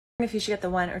if you should get the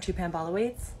 1 or 2 pound Bala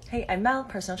weights. Hey, I'm Mel,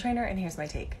 personal trainer, and here's my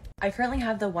take. I currently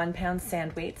have the 1 pound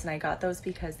sand weights, and I got those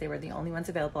because they were the only ones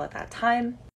available at that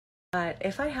time. But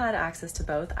if I had access to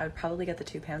both, I would probably get the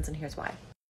 2 pounds, and here's why.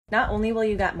 Not only will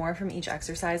you get more from each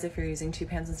exercise if you're using 2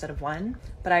 pounds instead of 1,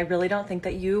 but I really don't think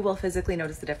that you will physically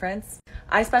notice the difference.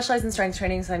 I specialize in strength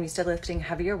training, so I'm used to lifting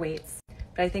heavier weights,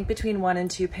 but I think between 1 and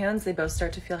 2 pounds, they both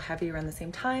start to feel heavy around the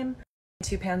same time.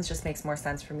 2 pounds just makes more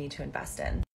sense for me to invest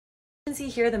in. You can see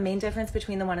here the main difference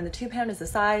between the 1 and the 2 pound is the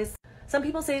size. Some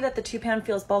people say that the 2 pound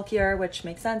feels bulkier, which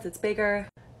makes sense, it's bigger.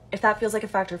 If that feels like a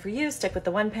factor for you, stick with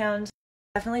the 1 pound.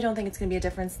 Definitely don't think it's gonna be a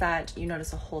difference that you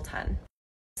notice a whole ton.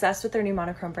 Obsessed with their new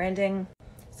monochrome branding,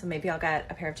 so maybe I'll get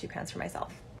a pair of 2 pounds for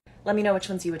myself. Let me know which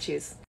ones you would choose.